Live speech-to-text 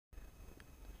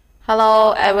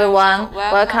Hello everyone,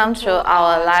 welcome to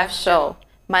our live show.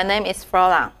 My name is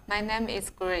Flora. My name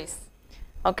is Grace.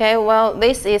 Okay, well,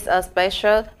 this is a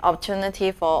special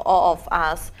opportunity for all of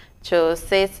us to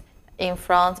sit in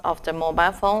front of the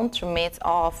mobile phone to meet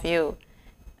all of you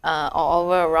all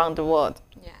over around the world.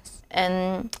 Yes.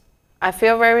 And I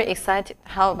feel very excited.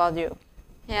 How about you?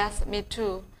 Yes, me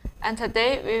too. And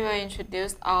today we will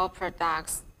introduce our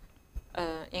products,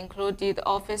 including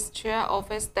office chair,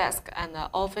 office desk, and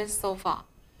office sofa.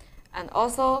 And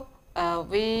also,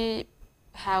 we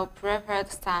have prepared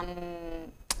some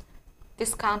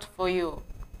discount for you.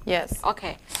 Yes.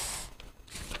 Okay.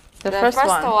 The first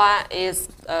one is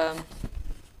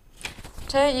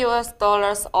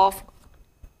 $10 off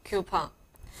coupon.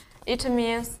 It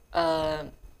means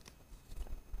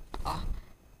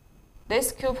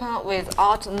this coupon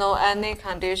without no any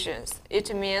conditions.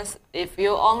 It means if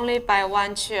you only buy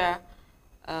one chair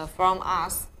from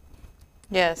us,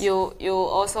 yes, you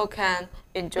also can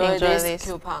enjoy this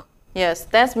coupon. Yes,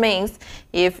 that means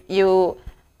if you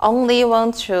only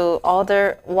want to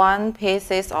order one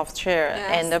pieces of chair,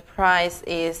 yes, and the price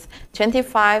is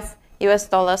 $25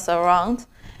 around,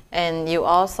 and you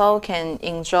also can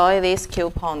enjoy this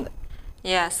coupon.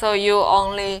 Yeah, so you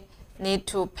only need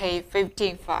to pay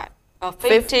 $15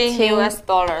 US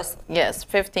dollars. Yes,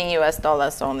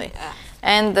 $15 only. Yeah.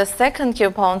 And the second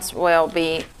coupons will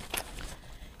be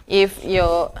if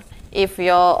your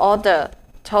order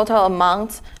total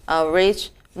amount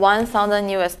reach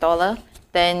 $1,000,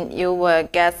 then you will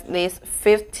get this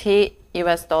 $50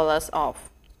 off.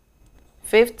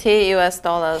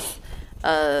 $50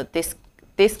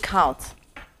 discount.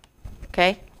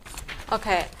 Okay.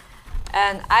 Okay.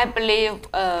 And I believe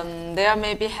there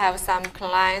maybe have some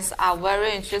clients are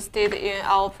very interested in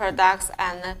our products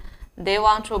and they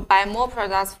want to buy more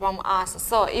products from us.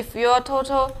 So if your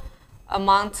total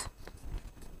amount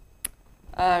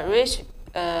reach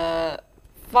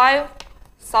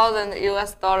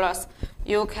 $5,000,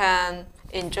 you can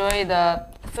enjoy the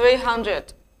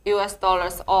 $300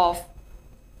 off.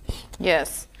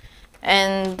 Yes,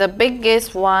 and the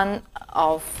biggest one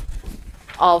of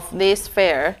this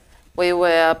fair, we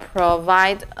will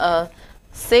provide a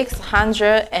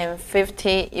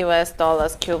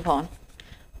 $650 coupon.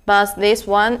 But this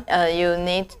one, you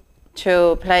need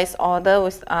to place order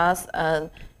with us, and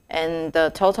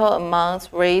the total amount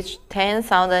reach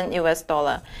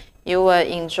 $10,000. You will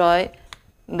enjoy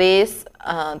this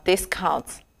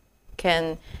discount.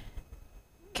 Can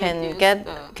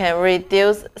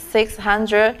reduce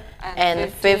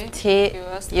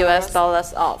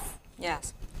 $650 off.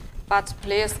 Yes. But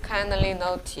please kindly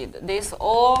note, these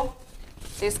all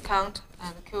discount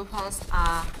and coupons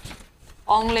are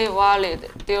only valid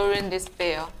during this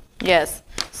fair. Yes,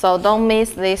 so don't miss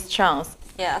this chance.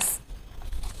 Yes.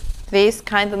 Please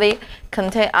kindly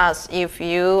contact us if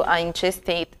you are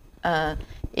interested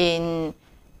in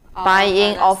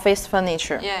buying office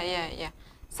furniture. Yeah.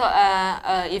 So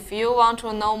if you want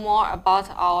to know more about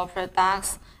our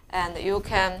products, and you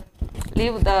can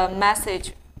leave the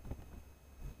message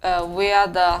via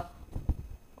the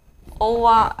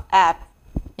OVA app.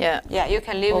 Yeah, you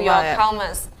can leave OVA your app.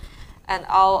 comments, and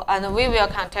we will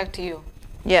contact you.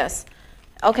 Yes.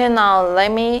 Okay, now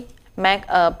let me make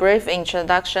a brief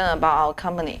introduction about our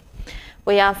company.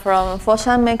 We are from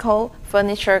AFV Mecco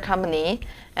Furniture Company,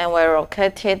 and we're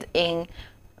located in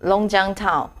Longjiang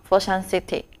Town, Foshan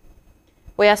City.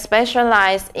 We are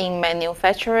specialized in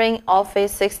manufacturing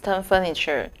office system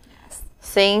furniture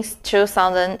since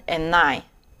 2009.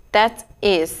 That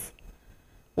is,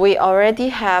 we already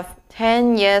have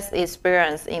 10 years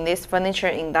experience in this furniture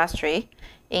industry,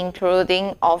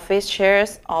 including office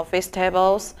chairs, office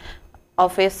tables,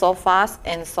 office sofas,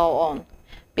 and so on.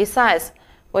 Besides,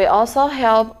 we also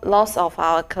help lots of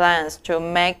our clients to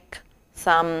make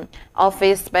some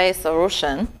office space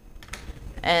solution,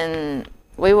 and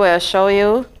we will show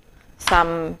you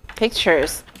some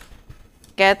pictures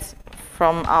get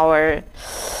from our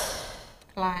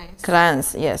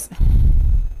clients. Yes.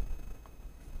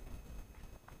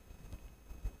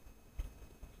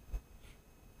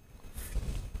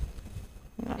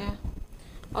 Yeah.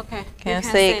 Okay. Can you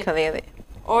see it clearly?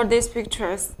 All these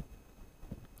pictures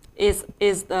is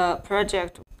the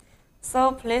project.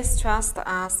 So please trust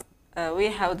us. We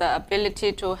have the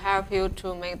ability to help you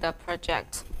to make the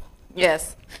project.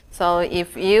 Yes. So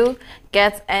if you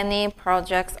get any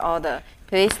projects order,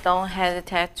 please don't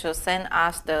hesitate to send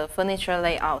us the furniture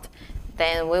layout.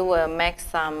 Then we will make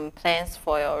some plans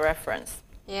for your reference.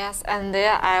 Yes, and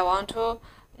there I want to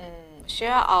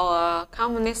share our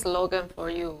company slogan for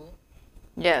you.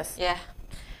 Yes. Yeah.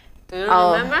 Do you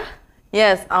remember?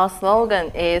 Yes, our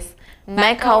slogan is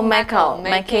Mecco, Mecco,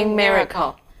 making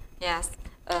miracle. Yes.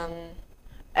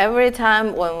 Every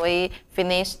time when we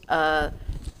finish a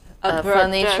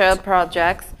furniture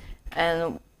project,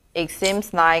 and it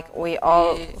seems like we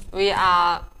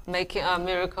are making a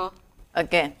miracle.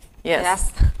 Again, yes.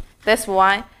 Yes. That's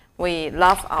why we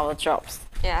love our jobs.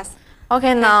 Yes.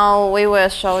 Okay, now we will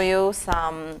show you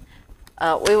some.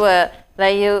 We will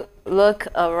let you look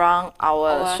around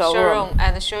our showroom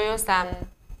and show you some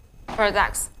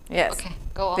products. Yes. Okay,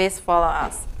 go on. Please follow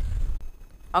us.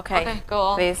 Okay, go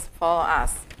on. Please follow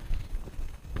us.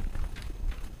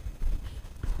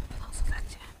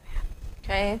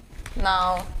 Okay,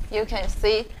 now you can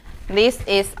see this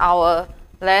is our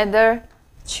leather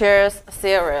chairs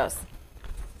series.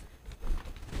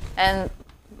 And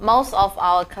most of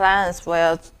our clients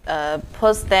will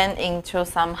put them into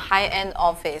some high-end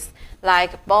office,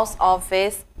 like boss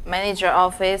office, manager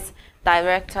office,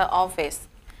 director office.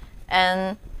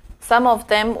 And some of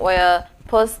them will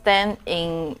put them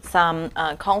in some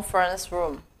conference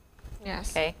room.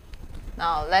 Yes. Okay.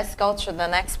 Now let's go to the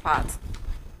next part.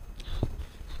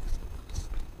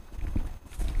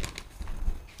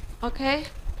 Okay,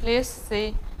 please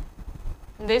see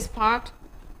this part.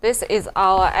 This is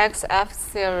our XF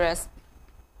series.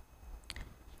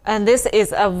 And this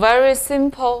is a very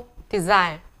simple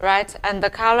design, right? And the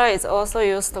color is also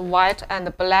used white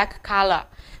and black color.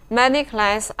 Many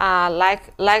clients are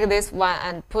like this one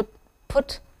and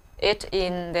put it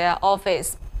in their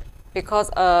office, because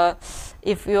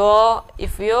if your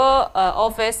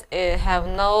office have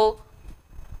no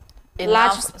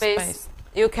large space,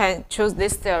 you can choose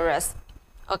this series.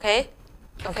 Okay.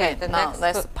 Okay. Now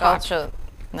let's go to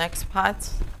next part.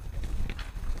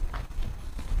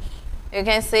 You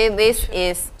can see this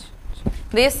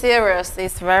series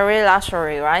is very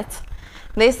luxury, right?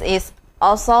 This is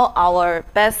also our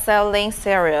best-selling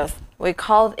series. We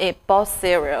call it Boss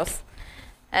series.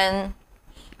 And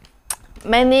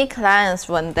many clients,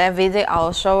 when they visit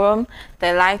our showroom,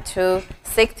 they like to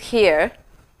sit here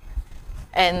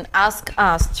and ask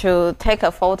us to take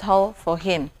a photo for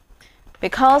him,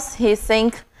 because he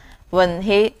thinks when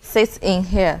he sits in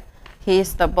here, he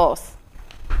is the boss.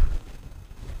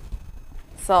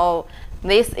 So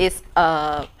this is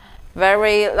a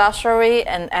very luxury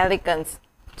and elegant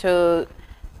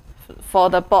for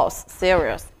the Boss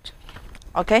series.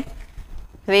 Okay,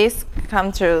 please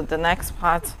come to the next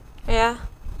part. Yeah.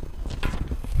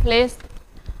 Please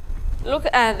look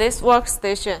at this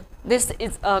workstation. This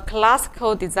is a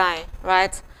classical design,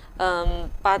 right?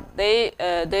 But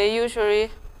they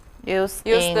usually use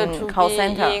in call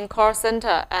center. In call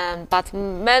center, but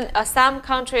some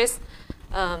countries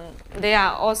they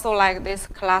are also like these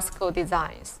classical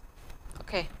designs.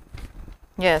 Okay.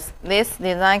 Yes, this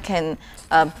design can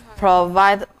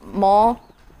provide more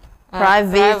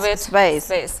private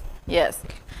space. Yes,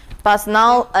 but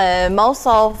now most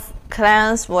of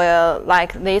clients will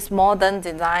like this modern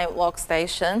design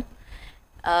workstation.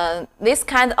 This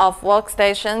kind of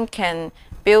workstation can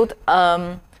build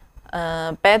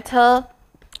better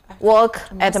work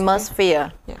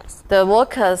atmosphere. Yes. The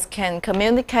workers can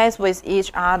communicate with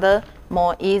each other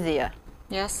more easier.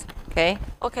 Yes. Okay.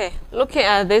 Okay. Looking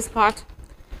at this part,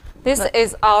 this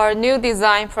is our new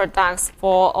design products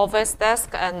for office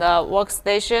desk and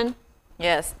workstation.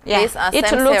 Yes. Yeah. These are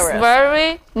it looks series.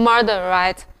 very modern,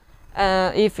 right?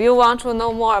 If you want to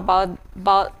know more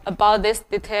about these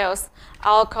details,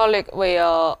 our colleague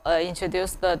will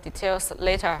introduce the details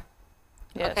later.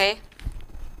 Yes. Okay.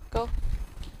 Go.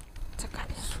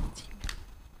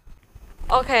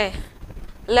 Okay,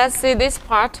 let's see this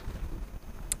part.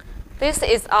 This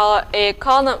is our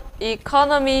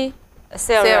economy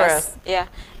series. Yeah,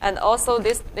 and also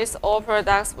this all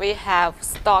products we have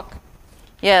stock.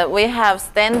 Yeah, we have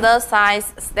standard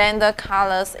size, standard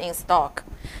colors in stock.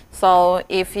 So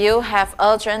if you have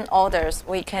urgent orders,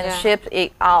 we can ship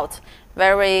it out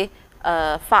very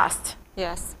fast.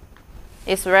 Yes.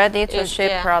 It's ready to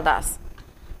ship products.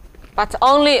 But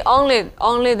only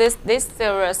this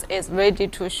series is ready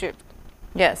to ship.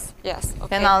 Yes. Yes. Okay.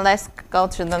 Okay, now let's go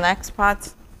to the next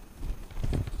part.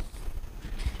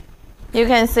 You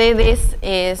can see this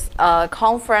is a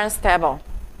conference table.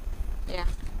 Yeah.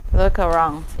 Look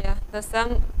around. Yeah, the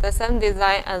same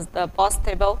design as the Boss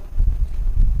table.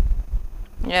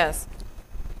 Yes.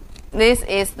 This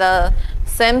is the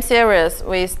same series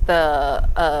with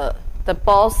the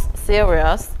Boss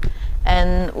series,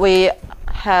 and we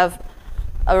have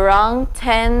around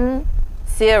 10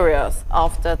 series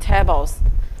of the tables.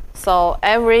 So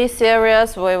every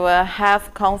series we will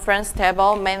have conference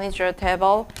table, manager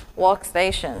table,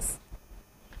 workstations.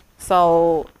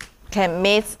 So can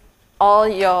meet all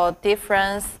your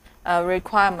different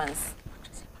requirements.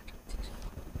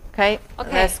 Okay,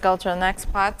 let's go to the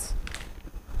next part.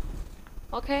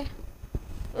 Okay.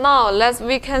 Now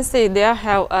we can see there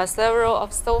have several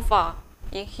of sofa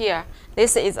in here.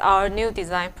 This is our new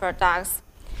design products.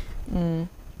 And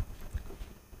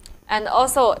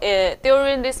also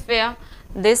during this fair,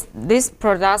 these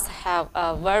products have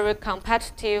a very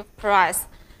competitive price.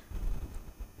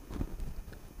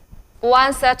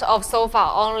 One set of sofa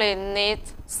only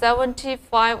needs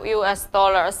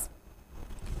 $75.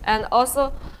 And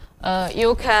also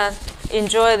you can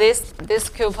enjoy this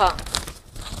coupon,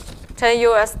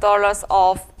 $10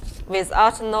 off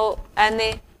without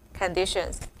any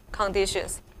conditions.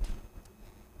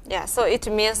 Yeah, so it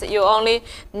means you only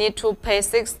need to pay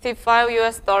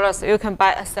 $65. You can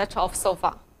buy a set of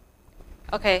sofa.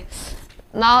 Okay,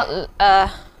 now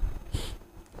let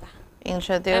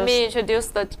me introduce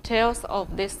the details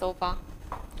of this sofa.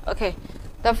 Okay,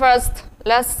 the first,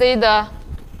 let's see the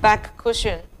back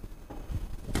cushion.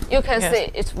 You can see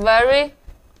it's very.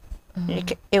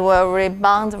 It will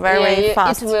rebound very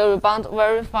fast. It will rebound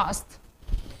very fast.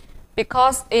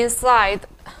 Because inside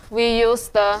we use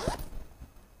the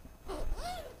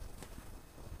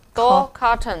door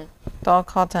cotton. Door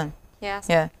cotton. Yes.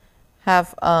 Yeah,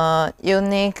 have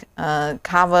unique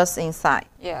covers inside.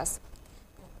 Yes.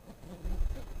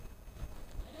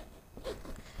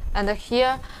 And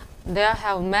here there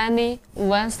have many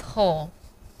winds hole.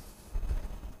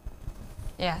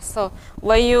 Yeah. So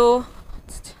when you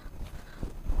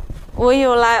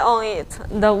lie on it,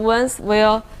 the winds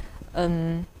will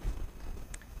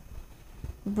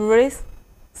breathe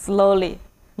slowly.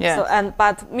 Yeah. So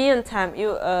but meantime,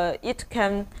 it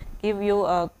can give you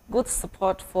a good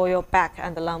support for your back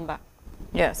and lumbar.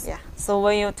 Yes. Yeah. So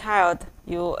when you're tired,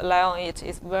 you lie on it.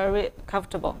 It's very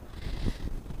comfortable.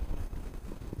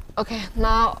 Okay.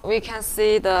 Now we can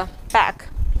see the back.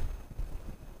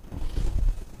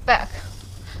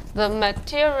 The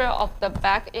material of the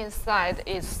back inside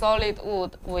is solid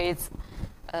wood with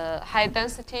high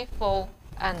density foam,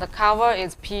 and the cover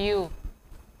is PU.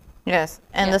 Yes,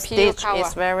 and the stitch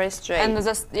is very straight. And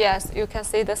yes, you can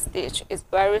see the stitch is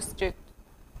very strict.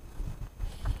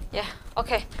 Yeah,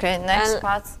 okay. Okay, next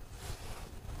part.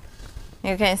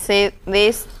 You can see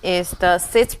this is the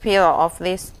seat pillow of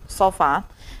this sofa,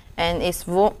 and it's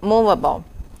movable.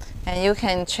 And you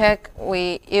can check,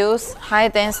 we use high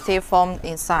density foam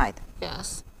inside.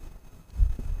 Yes.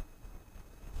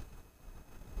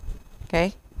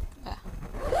 Okay. Yeah.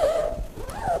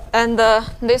 And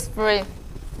this frame.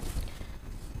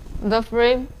 The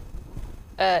frame,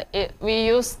 we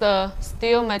use the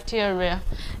steel material,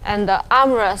 and the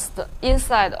armrest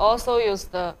inside also use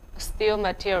the steel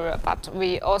material, but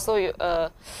we also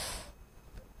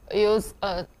use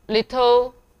a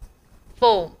little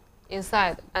foam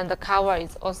inside, and the cover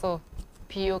is also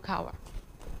PU cover.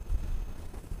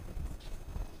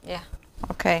 Yeah.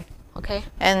 Okay. Okay.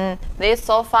 And this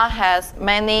sofa has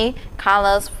many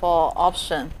colors for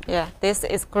option. Yeah. This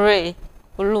is gray,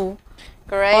 blue,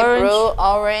 gray, blue,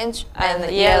 orange,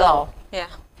 and yellow. Yeah.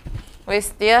 We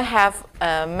still have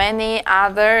many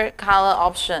other color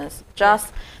options.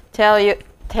 Just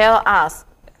tell us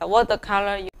what the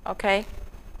color you. Okay.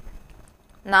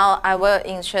 Now I will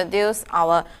introduce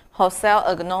our wholesale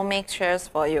ergonomic chairs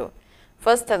for you.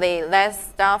 Firstly, let's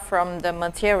start from the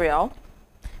material.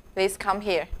 Please come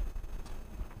here.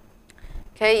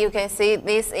 Okay, you can see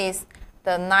this is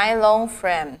the nylon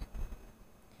frame.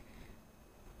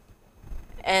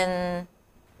 And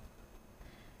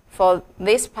for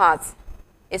this part,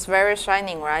 it's very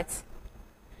shining, right?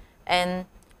 And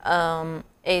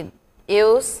it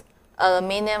uses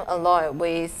aluminum alloy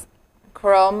with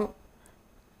chrome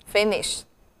finish.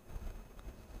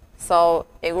 So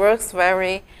it works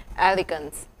very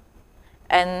elegant,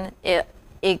 and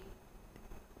it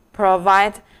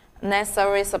provides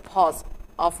necessary support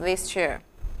of this chair.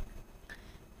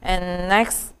 And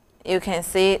next, you can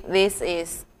see this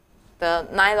is the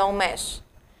nylon mesh.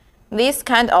 This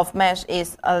kind of mesh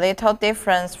is a little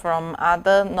different from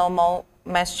other normal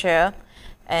mesh chair,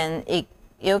 and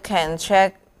you can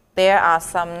check there are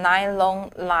some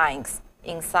nylon lines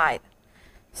inside.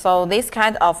 So this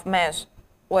kind of mesh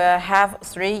will have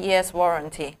 3 years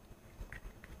warranty.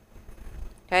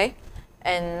 Okay,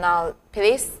 and now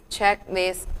please check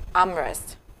this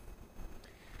armrest.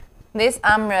 This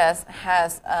armrest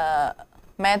has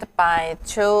made by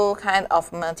two kinds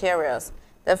of materials.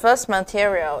 The first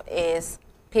material is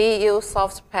PU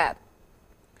soft pad,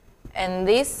 and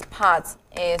this part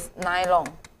is nylon.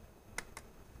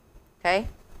 Okay,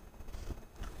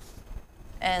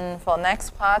 and for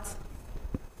next part,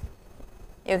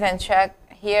 you can check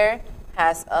here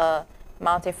has a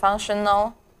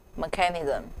multifunctional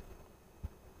mechanism.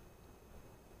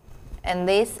 And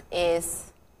this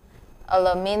is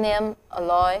aluminum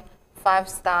alloy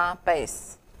 5-star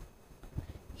base.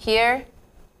 Here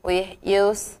we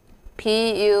use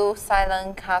PU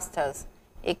silent casters.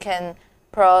 It can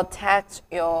protect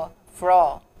your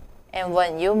floor, and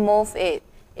when you move it,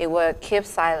 it will keep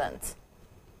silent.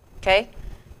 Okay?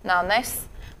 Now next,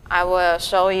 I will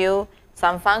show you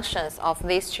some functions of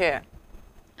this chair.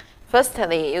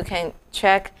 Firstly, you can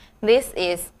check this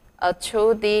is a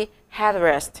 2D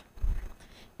headrest.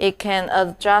 It can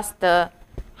adjust the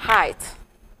height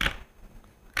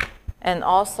and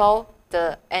also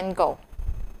the angle,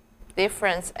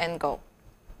 different angle.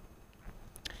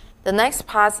 The next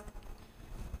part,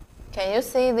 can you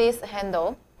see this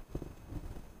handle?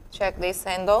 Check this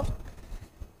handle.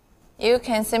 You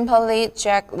can simply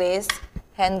jack this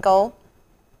handle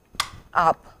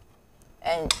up,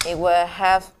 and it will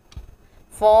have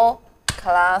 4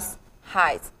 class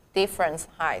heights, different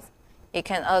heights. It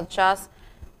can adjust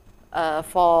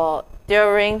for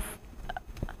during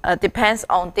depends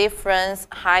on different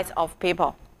heights of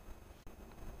people.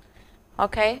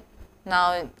 Okay,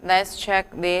 now let's check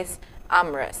this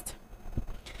armrest.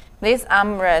 This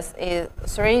armrest is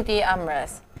 3D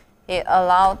armrest. It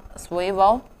allows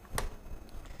swivel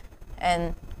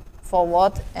and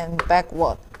forward and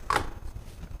backward.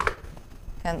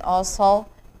 And also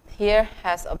here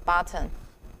has a button.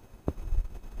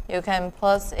 You can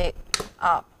push it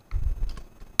up.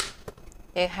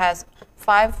 It has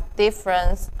 5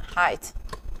 different heights.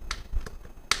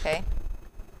 Okay.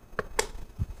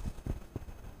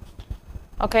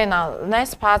 Okay, now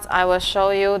next part I will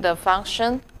show you the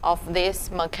function of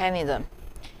this mechanism.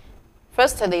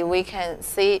 Firstly, we can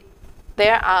see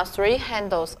there are 3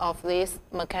 handles of this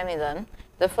mechanism.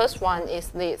 The first one is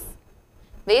this.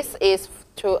 This is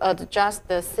to adjust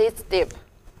the seat dip.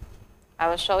 I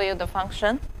will show you the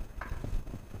function.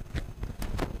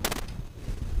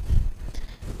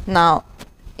 Now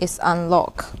it's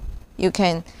unlocked. You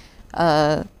can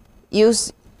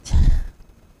adjust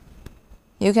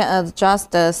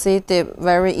the seat dip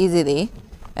very easily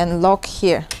and lock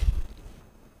here.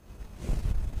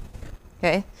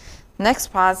 Okay. Next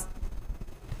part,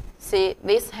 see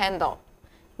this handle.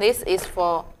 This is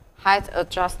for height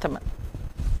adjustment.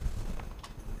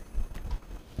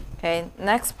 Okay.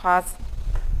 Next part,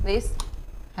 this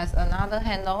has another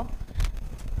handle.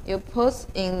 You push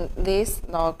in this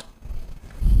lock,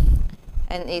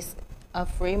 and it's a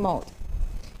free mode.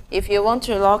 If you want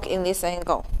to lock in this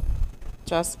angle,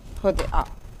 just put it up.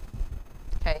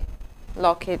 Okay,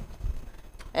 lock it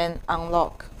and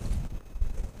unlock.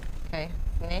 Okay,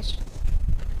 finish.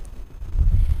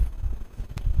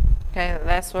 Okay,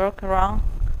 let's work around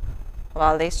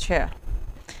about this chair.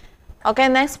 Okay,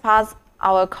 next part,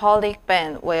 our colleague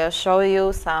Ben will show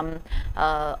you some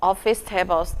office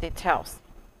tables details.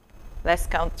 Let's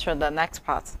go to the next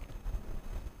part.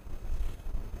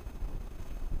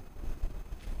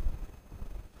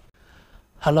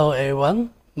 Hello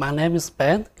everyone, my name is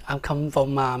Ben. I'm coming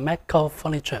from Mecco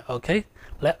Furniture. Okay,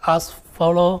 let us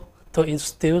follow to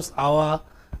introduce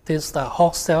this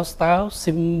wholesale style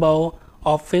simple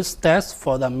office desk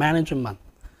for the management.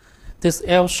 This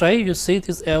L shape, you see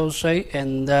this L shape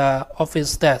and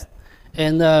office desk,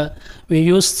 and we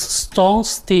use strong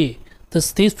steel. The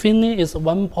steel finish is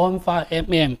 1.5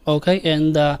 mm, okay,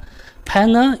 and the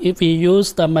panel, if we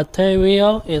use the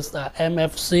material, is the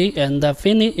MFC, and the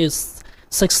finish is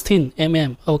 16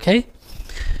 mm, okay.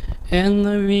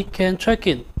 And we can check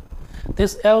it.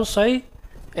 This L shape,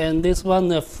 and this one,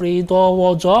 the 3-door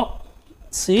wardrobe.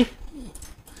 See,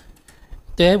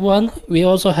 that one we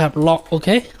also have lock,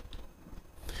 okay.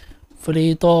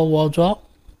 3-door wardrobe.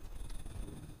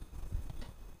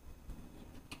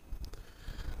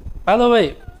 By the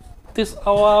way, this is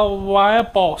our wire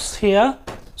box here,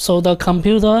 so the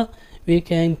computer we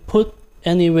can put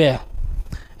anywhere.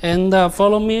 And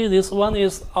follow me, this one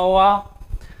is our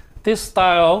this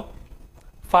style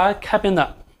file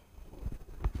cabinet.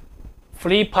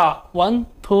 3 part, 1,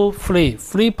 2, 3.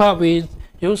 3 part we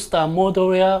use the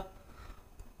modular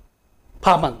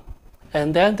compartment.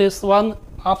 And then this one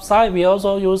upside we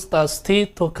also use the steel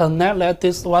to connect like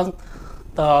this one.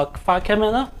 The file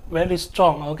cabinet very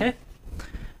strong, okay.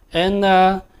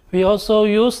 And we also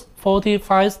use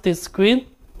 45 the screen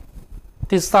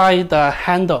beside the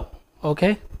handle,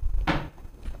 okay.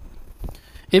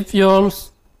 If your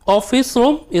office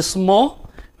room is small,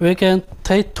 we can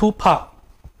take 2 parts.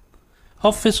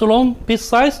 Office room big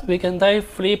size, we can take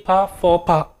 3 parts, 4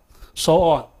 parts, so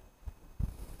on.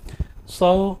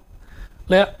 So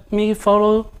let me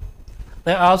follow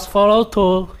Let us follow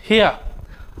to here.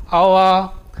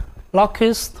 Our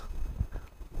largest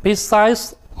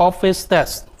big-size office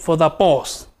desk for the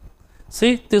boss.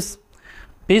 See this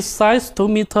big size 2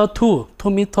 meter 2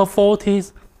 meter 40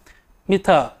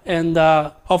 meter, and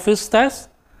the office desk,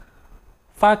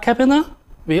 5 cabinet.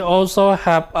 We also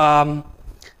have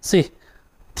see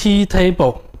tea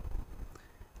table,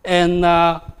 and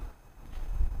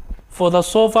for the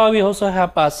sofa we also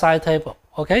have a side table.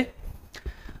 Okay,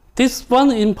 this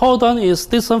one important is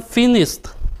this one finished.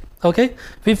 Okay,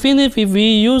 we finished.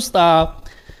 We used 50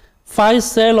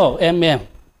 mm.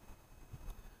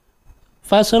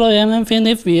 50 mm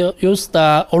finish. We use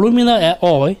the aluminum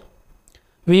alloy.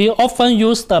 We often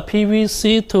use the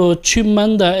PVC to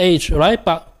treatment the edge, right?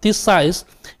 But this size,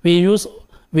 we use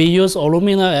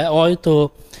aluminum alloy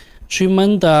to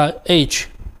treatment the edge.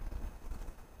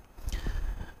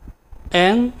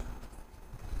 And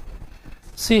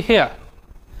see here,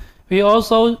 we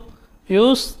also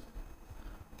use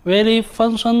many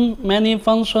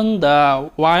function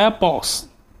the wire box.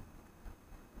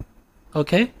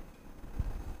 Okay.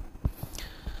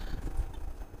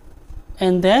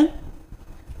 And then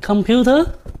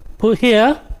computer put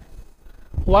here,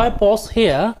 wire box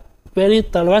here, very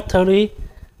directly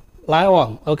line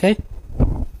on. Okay.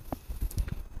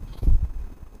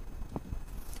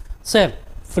 Same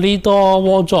 3-door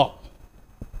wardrobe.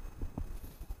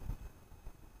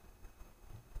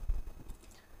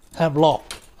 Have lock.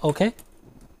 Okay.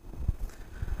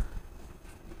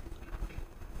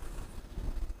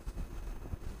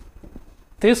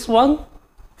 This one,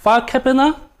 5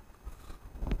 cabinet,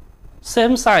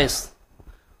 same size,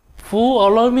 full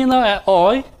aluminum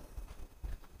alloy.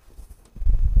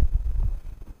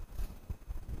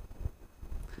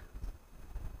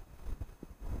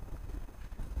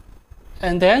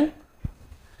 And then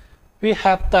we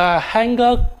have the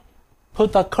hanger,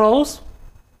 put the clothes.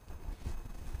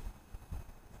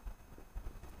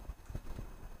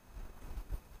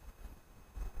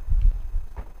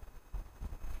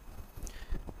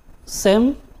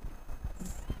 Same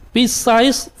big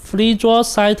size 3-drawer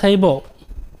side table.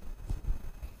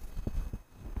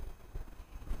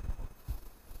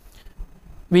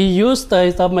 We use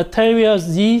the material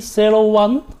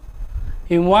Z01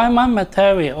 environment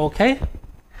material, okay?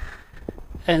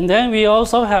 And then we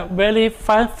also have very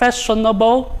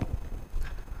fashionable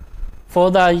for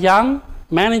the young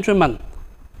management.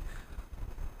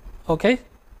 Okay,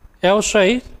 L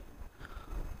shape,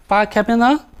 5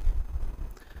 cabinet,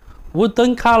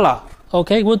 wooden color.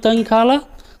 Okay, wooden color.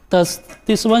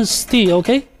 This one steel.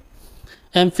 Okay,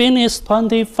 and finish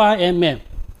 25 mm.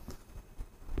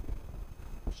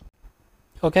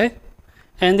 Okay,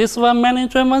 and this one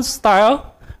management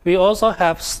style. We also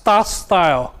have star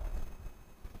style.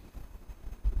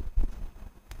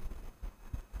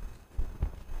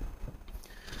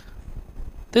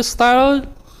 This style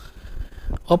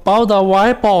about the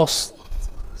white box.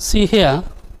 See here.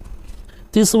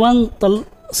 This one the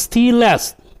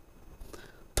steel-less.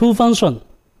 2 function.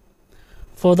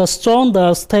 For the strong,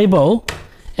 the stable,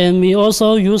 and we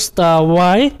also use the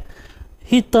white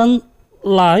hidden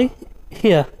light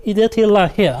here, electric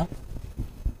light here.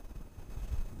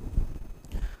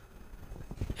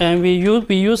 And we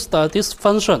use this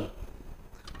function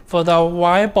for the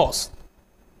white box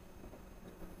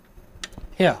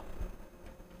here.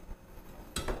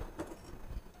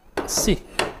 See,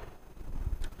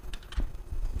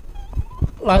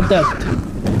 like that.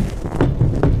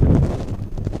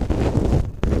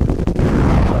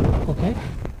 Okay.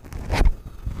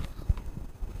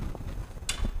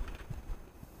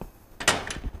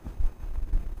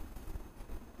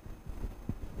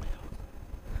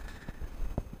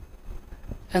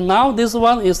 And now this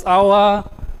one is our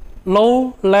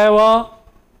low level,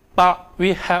 but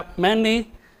we have many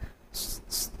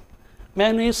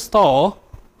store.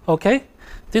 Okay,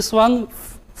 this one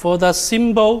for the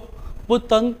simple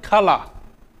wooden color.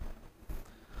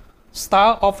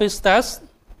 Star office desk,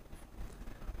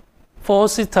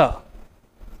 4-seater,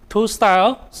 2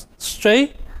 style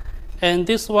straight, and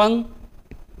this one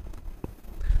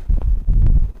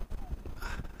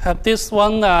have this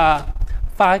one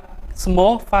 5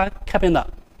 small 5 cabinet.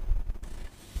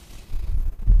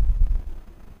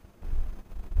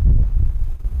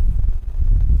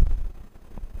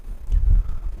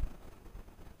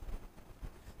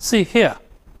 See here,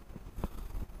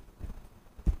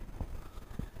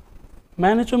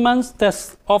 management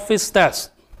desk, office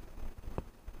desk.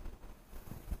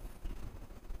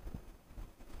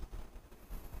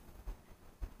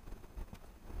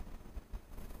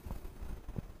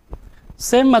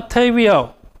 Same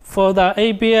material for the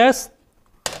ABS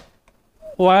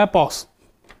wire box.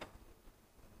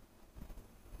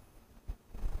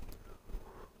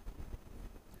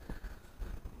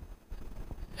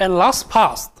 And last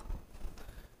part,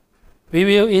 we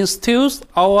will introduce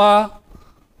our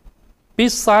big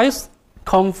size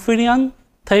convenient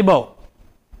table.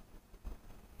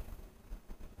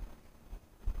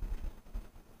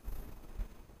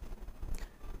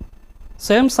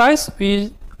 Same size,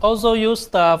 we also use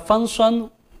the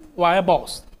function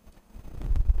variables.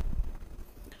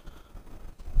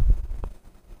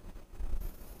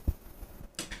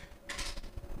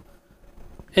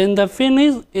 And the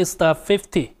finish is the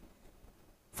 50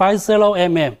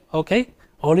 mm, okay?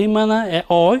 Aluminum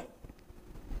alloy.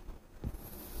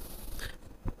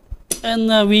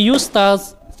 And we use the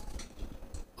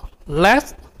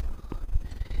left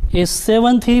is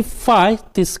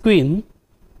 75 degrees.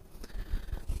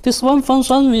 This one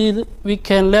function we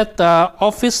can let the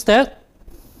office state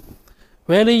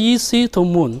very easy to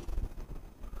move,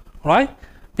 right?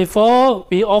 Before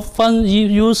we often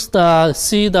use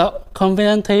see the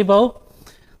convenient table,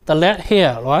 the left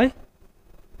here, right?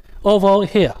 Over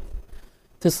here,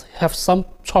 this have some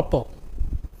trouble.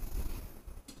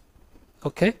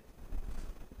 Okay.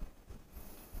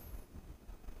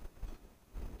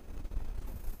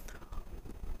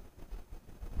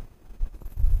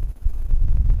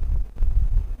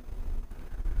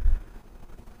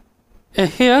 And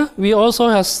here we also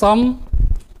have some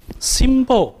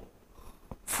simple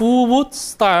full wood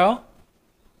style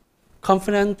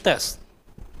convenient desk.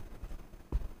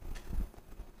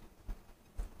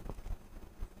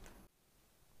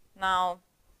 Now,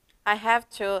 I have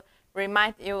to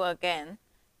remind you again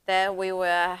that we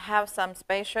will have some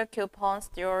special coupons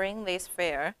during this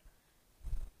fair.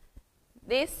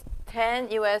 This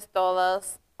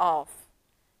 $10 off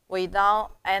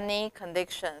without any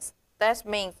conditions. That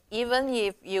means even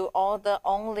if you order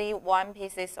only one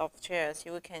piece of chairs,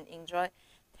 you can enjoy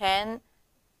 $10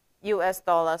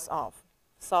 off.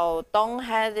 So don't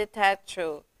hesitate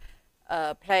to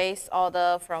place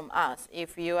order from us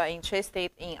if you are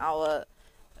interested in our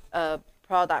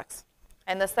products.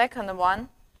 And the second one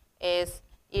is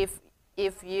if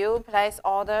you place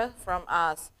order from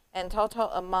us and total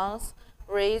amounts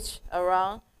reach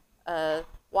around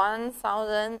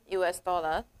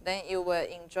 $1,000, then you will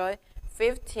enjoy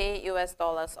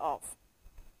 $50 off.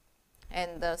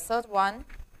 And the third one,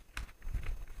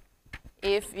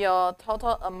 if your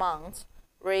total amount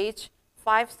reach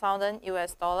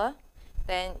 $5,000,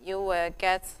 then you will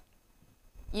get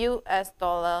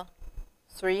 $300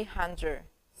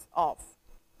 off.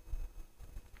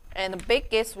 And the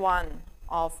biggest one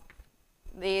of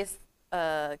this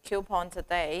coupon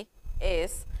today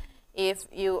is if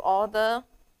you order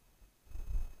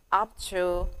up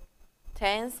to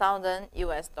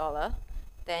 $10,000,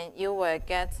 then you will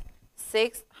get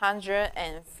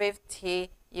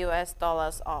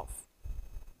 $650 off.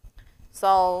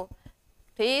 So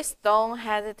please don't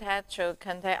hesitate to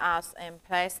contact us and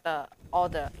place the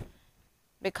order,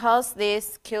 because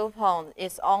this coupon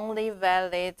is only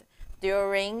valid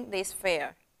during this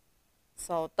fair.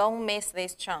 So don't miss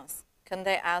this chance.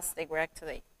 Contact us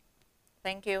directly.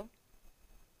 Thank you.